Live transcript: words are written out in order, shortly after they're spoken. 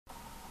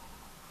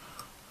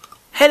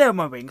Hello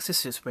my wings,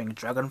 this is Wing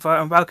Dragonfire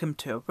and welcome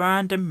to a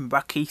random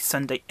Wacky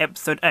Sunday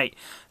episode 8.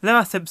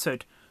 Last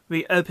episode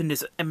we opened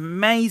this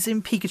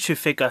amazing Pikachu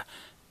figure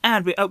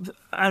and we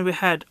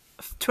had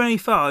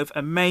 25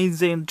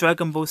 amazing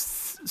Dragon Ball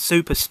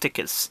Super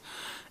stickers.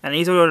 And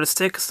these are all the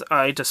stickers.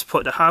 I just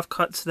put the half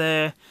cuts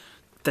there,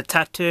 the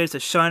tattoos, the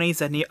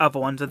shinies, and the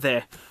other ones are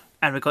there.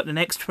 And we got the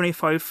next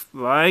 25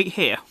 right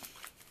here.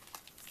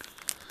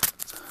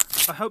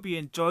 I hope you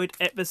enjoyed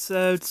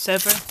episode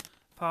 7,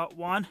 part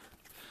 1.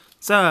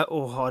 So,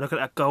 oh, look at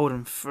that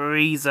golden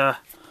freezer.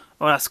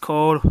 Oh, that's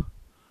cool.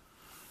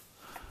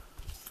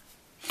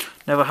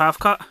 Another half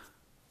cut.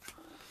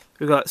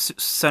 We got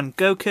Son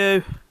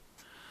Goku.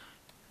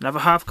 Another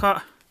half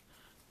cut.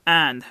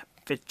 And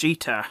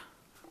Vegeta.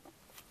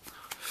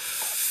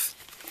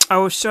 I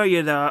will show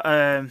you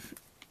the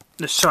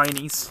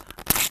shinies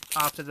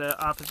after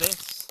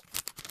this.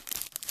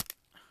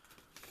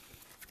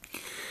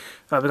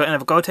 We got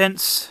another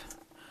Gotenks.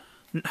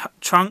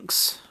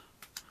 Trunks.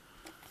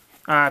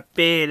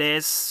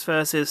 Beerless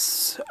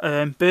versus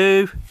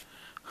Boo,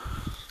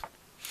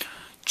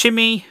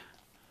 Jimmy,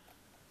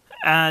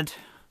 and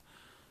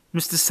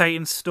Mr.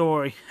 Satan's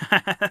story.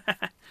 We've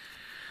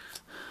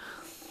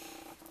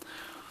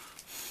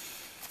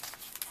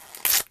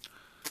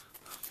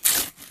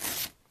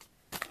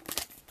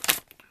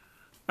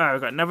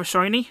got another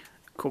shiny.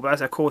 Cool, that's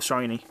a cool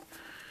shiny.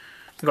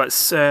 We've got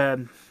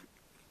Tien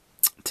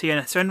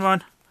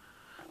Shenron,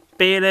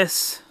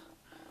 Beerless,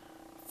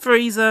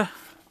 Frieza,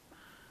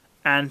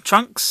 and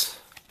Trunks.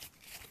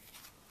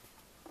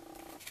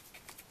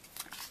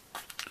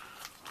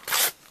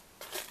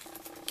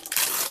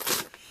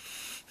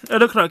 Oh,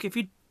 look, if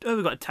you... Oh,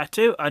 we got a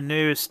tattoo. Our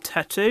newest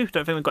tattoo.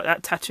 Don't think we've got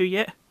that tattoo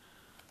yet.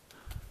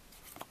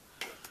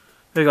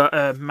 We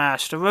got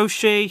Master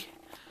Roshi,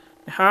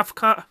 half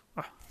cut,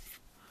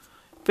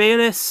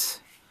 Beerless,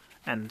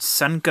 and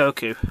Son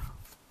Goku.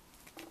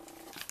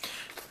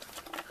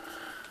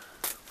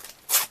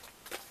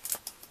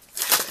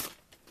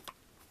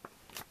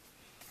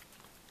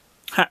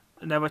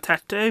 Another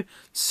tattoo,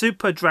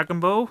 Super Dragon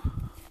Ball,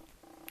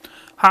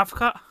 half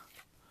cut,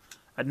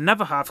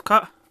 another half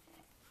cut,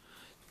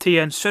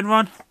 Tien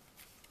Shenron,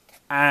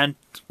 and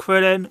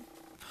Krillin,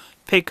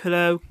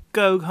 Piccolo,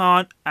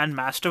 Gohan, and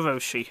Master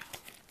Roshi.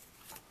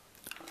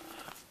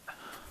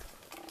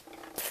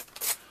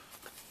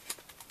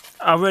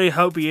 I really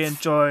hope you're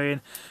enjoying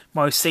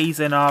my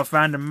season of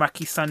Random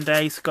Wacky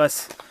Sundays,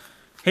 because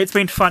it's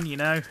been fun, you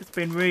know, it's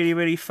been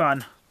really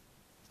fun.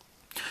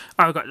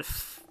 I've got the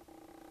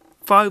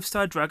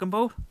 5-star Dragon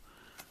Ball.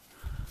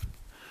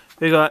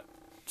 We got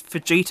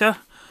Vegeta.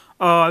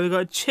 Oh, we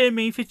got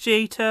Jimmy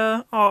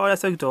Vegeta. Oh,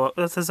 that's so adorable.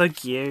 That's so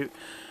cute.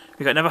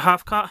 We got another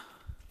half cut.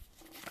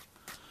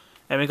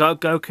 And we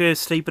got Goku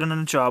sleeping on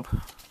the job.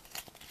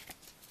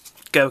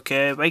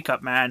 Goku, wake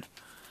up, man.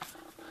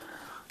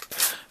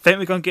 Think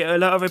we're gonna get a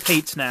lot of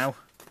repeats now.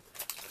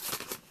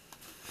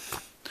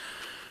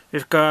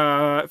 We've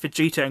got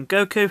Vegeta and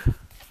Goku.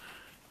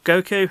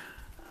 Goku.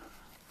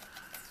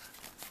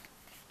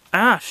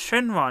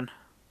 Shenron.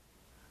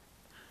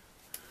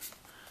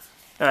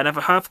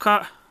 Another half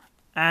cut.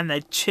 And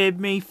the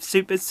Chibi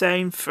Super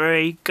Saiyan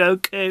 3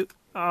 Goku.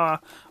 Oh,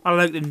 I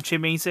like them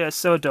Chibis, they're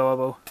so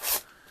adorable.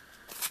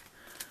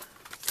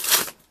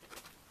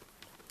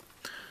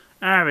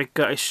 We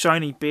got a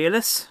shiny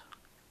Beerless.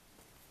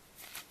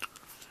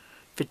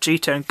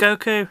 Vegeta and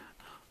Goku.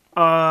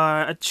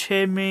 A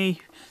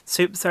Chibi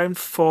Super Saiyan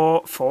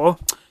 4.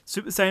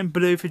 Super Saiyan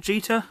Blue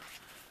Vegeta.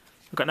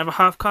 We've got another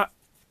half cut.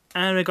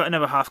 And we got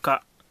another half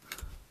cut.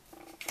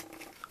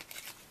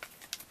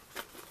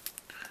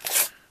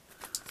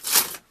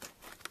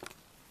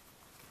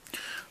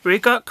 We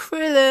got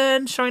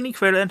Krillin, shiny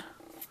Krillin.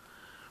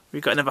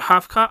 We got another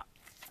half cut.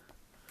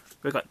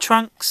 We got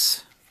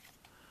Trunks.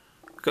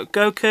 We got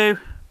Goku.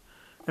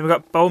 And we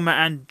got Bulma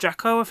and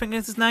Jacko, I think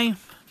is his name.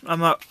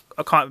 I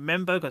can't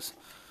remember because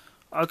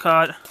I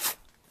can't.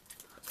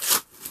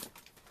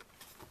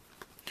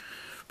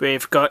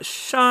 We've got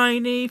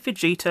shiny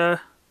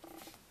Vegeta.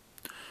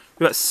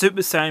 We got Super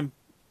Saiyan,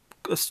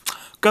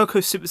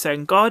 Goku Super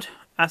Saiyan God.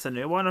 That's a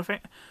new one, I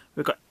think.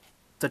 We got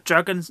the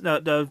dragons,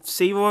 the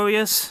Sea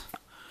Warriors.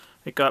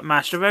 We got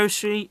Master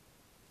Roshi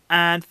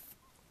and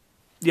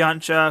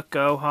Yamcha,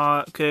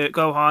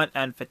 Gohan,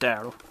 and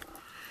Fidel.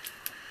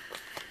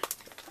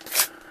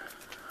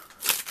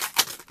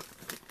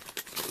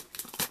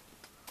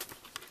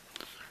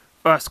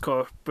 That's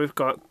cool. We've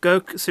got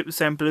Goku, Super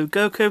Saiyan Blue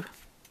Goku.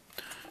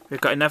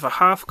 We've got another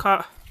half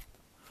cut.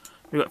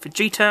 We've got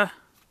Vegeta,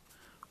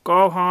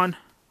 Gohan,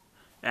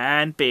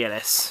 and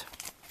Beerless.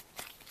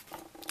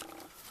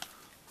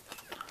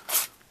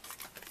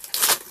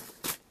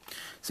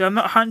 So I'm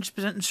not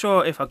 100%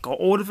 sure if I got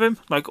all of them,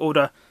 like all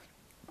the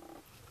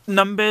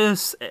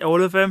numbers,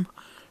 all of them.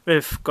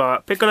 We've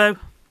got Piccolo,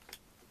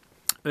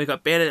 we've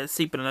got Beerless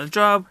sleeping on the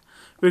job,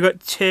 we've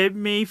got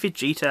Timmy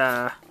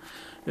Vegeta,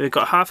 we've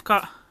got half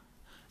cut,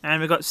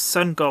 and we've got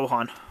Son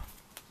Gohan.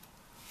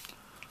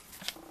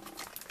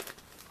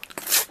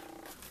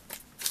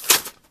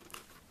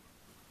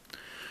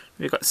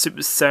 We've got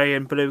Super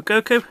Saiyan Blue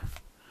Goku.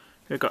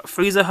 We've got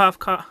Frieza half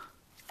cut.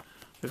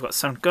 We've got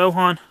Son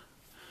Gohan,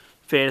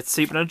 Vegeta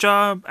Super No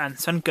Job, and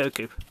Son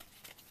Goku.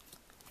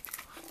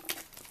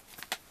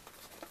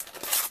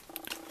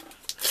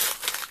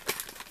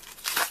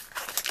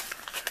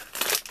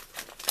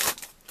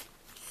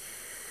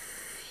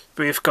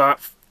 We've got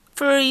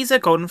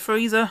Frieza, Golden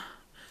Frieza,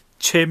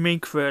 Jimmy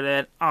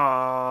Krillin.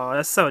 Oh,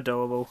 that's so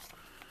adorable.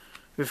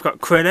 We've got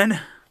Krillin.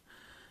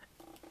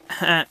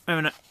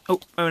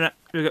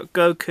 We've got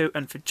Goku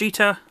and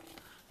Vegeta,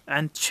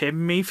 and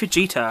Jimmy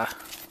Vegeta.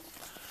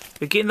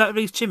 We're getting a lot of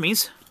these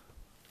Jimmys.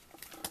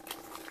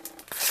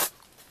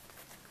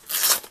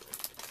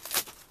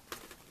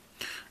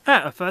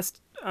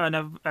 First,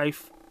 another a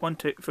 1,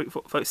 2, 3,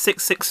 4, 5,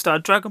 6 star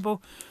Dragon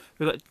Ball.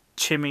 We've got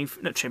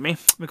not Jimmy.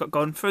 We've got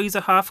Golden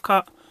Frieza half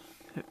cut.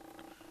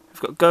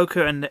 We've got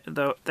Goku and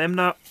them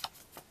lot.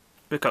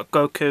 We've got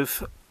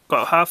Goku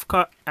got half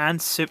cut and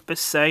Super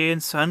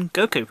Saiyan Son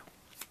Goku.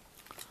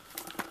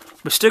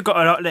 We've still got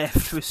a lot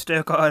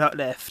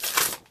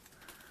left.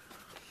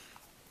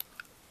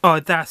 Oh,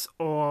 that's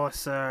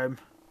awesome.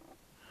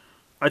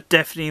 I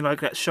definitely like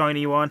that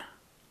shiny one.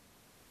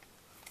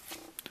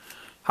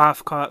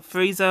 Half cut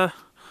Frieza,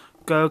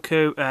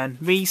 Goku and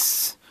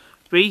Whis,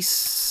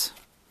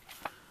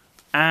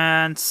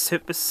 and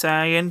Super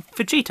Saiyan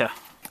Vegeta.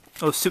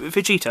 Or Super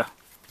Vegeta.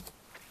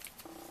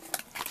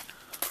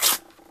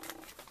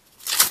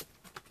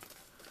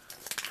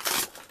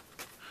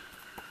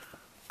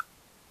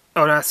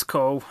 Oh, that's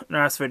cool.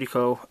 That's really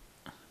cool.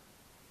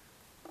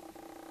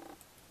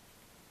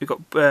 We've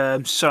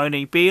got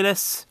shiny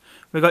Beerus.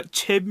 We've got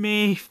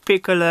Jimmy,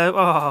 Piccolo.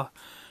 Oh,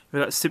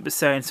 we've got Super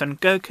Saiyan Son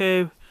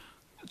Goku,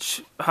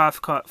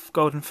 half cut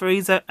Golden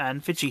Frieza,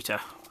 and Vegeta.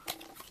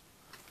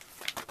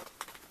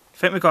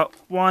 I think we've got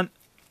 1,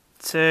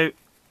 2.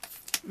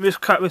 We've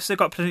still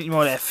got plenty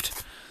more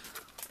left.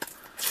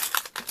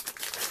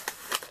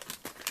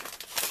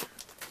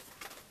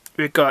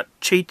 We've got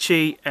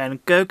Chi-Chi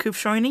and Goku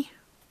shiny.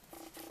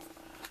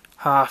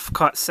 Half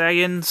cut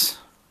Saiyans.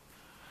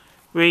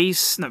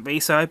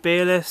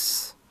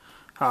 Beerus.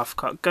 Half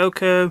cut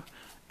Goku.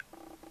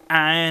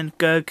 And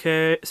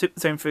Goku, Super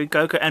Saiyan 3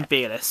 Goku and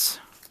Beerus.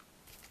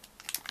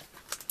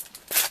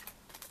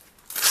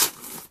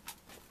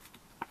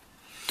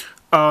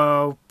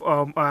 Oh,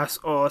 that's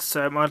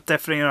awesome. I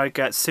definitely like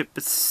get Super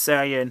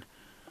Saiyan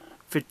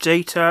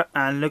Vegeta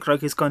and look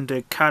like he's going to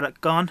do Carrot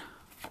Gun.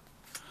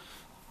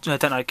 I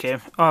don't like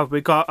him. Oh,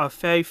 we got our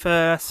very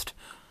first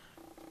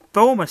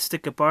Bulma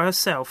sticker by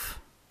herself.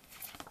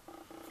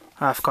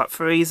 Half cut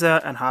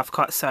Frieza and half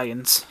cut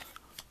Saiyans.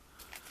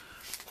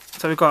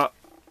 So we've got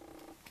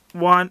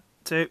 1,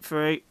 2,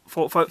 3,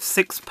 4, 5,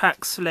 6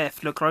 packs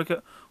left. Look like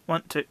it.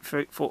 1, 2,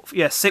 3, 4.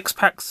 Yeah, 6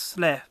 packs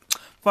left.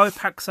 5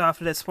 packs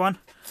after this one.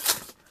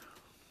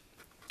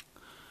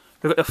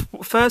 We've got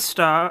the first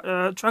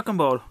star, Dragon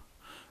Ball.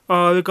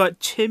 Oh, we've got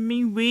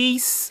Jimmy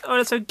Whis. Oh,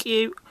 that's so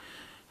cute.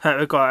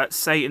 We've got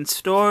Satan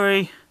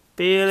Story,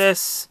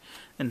 Beerus,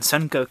 and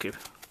Son Goku.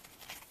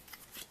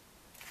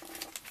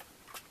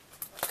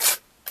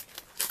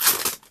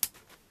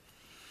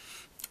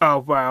 Oh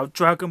wow,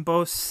 Dragon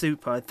Ball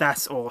Super.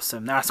 That's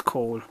awesome. That's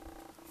cool.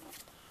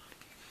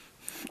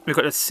 We've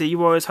got the Sea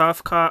Warriors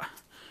half cut.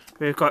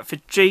 We've got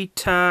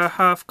Vegeta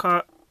half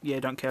cut. Yeah,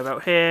 don't care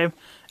about him.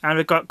 And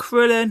we've got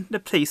Krillin, the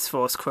Police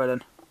Force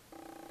Krillin.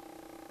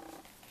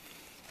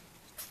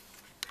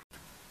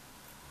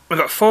 We've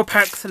got 4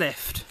 packs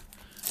left.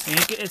 I'm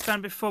going to get this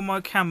done before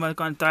my camera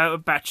going to die out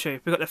of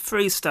battery. We've got the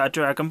 3-star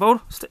Dragon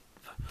Ball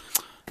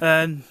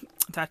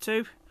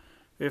tattoo.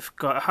 We've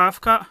got a half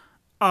cut.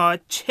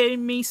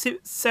 Jimmy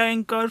Super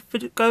Saiyan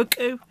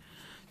Goku.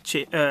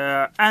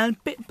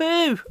 And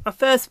Boo, our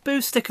first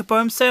Boo sticker by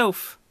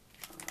himself.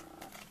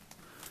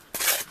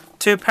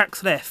 2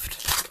 packs left.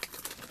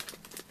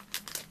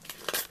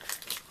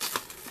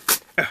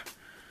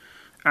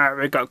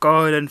 We've got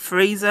Golden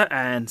Frieza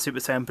and Super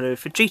Saiyan Blue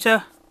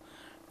Vegeta.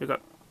 We've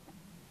got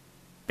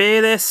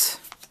Beerus.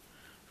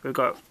 We've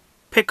got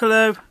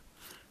Piccolo.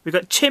 We've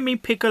got Jimmy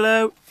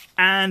Piccolo.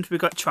 And we've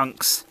got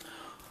Trunks.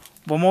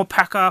 One more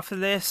pack after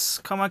this.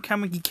 Come on,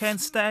 camera, you can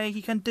stay.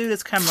 You can do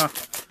this, camera.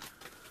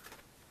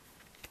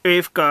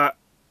 We've got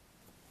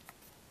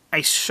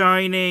a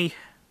shiny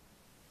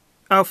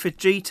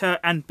Vegeta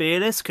and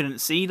Beerus. Couldn't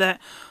see that.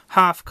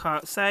 Half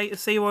cut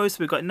Sea Warriors.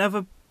 We've got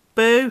another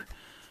Boo,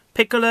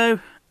 Piccolo,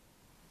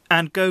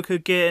 and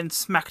Goku getting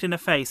smacked in the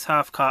face.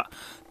 Half cut.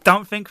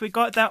 Don't think we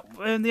got that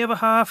in the other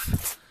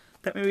half.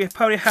 That means we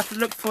probably have to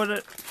look for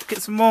it.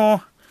 Get some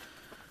more.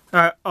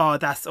 Oh,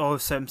 that's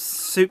awesome.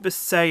 Super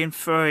Saiyan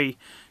 3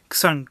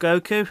 Son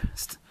Goku.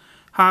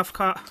 Half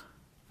cut.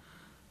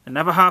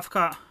 Another half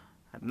cut.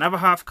 Another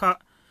half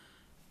cut.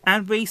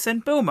 And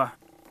recent Bulma.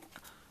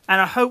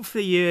 And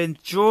hopefully you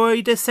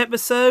enjoyed this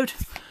episode.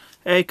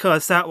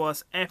 Because that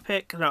was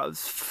epic. That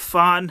was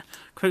fun.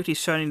 Quickly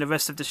showing the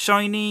rest of the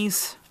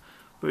shinies.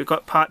 We've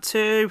got part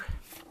 2.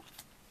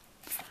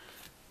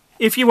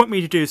 If you want me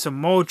to do some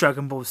more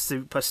Dragon Ball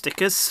Super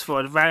stickers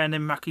for the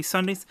random Wacky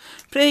Sundays,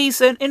 please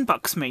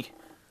inbox me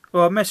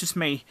or message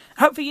me.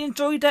 Hopefully you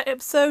enjoyed that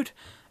episode,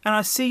 and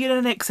I'll see you in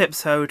the next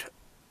episode.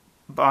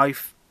 Bye,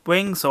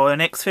 Wings, or the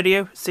next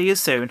video. See you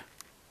soon.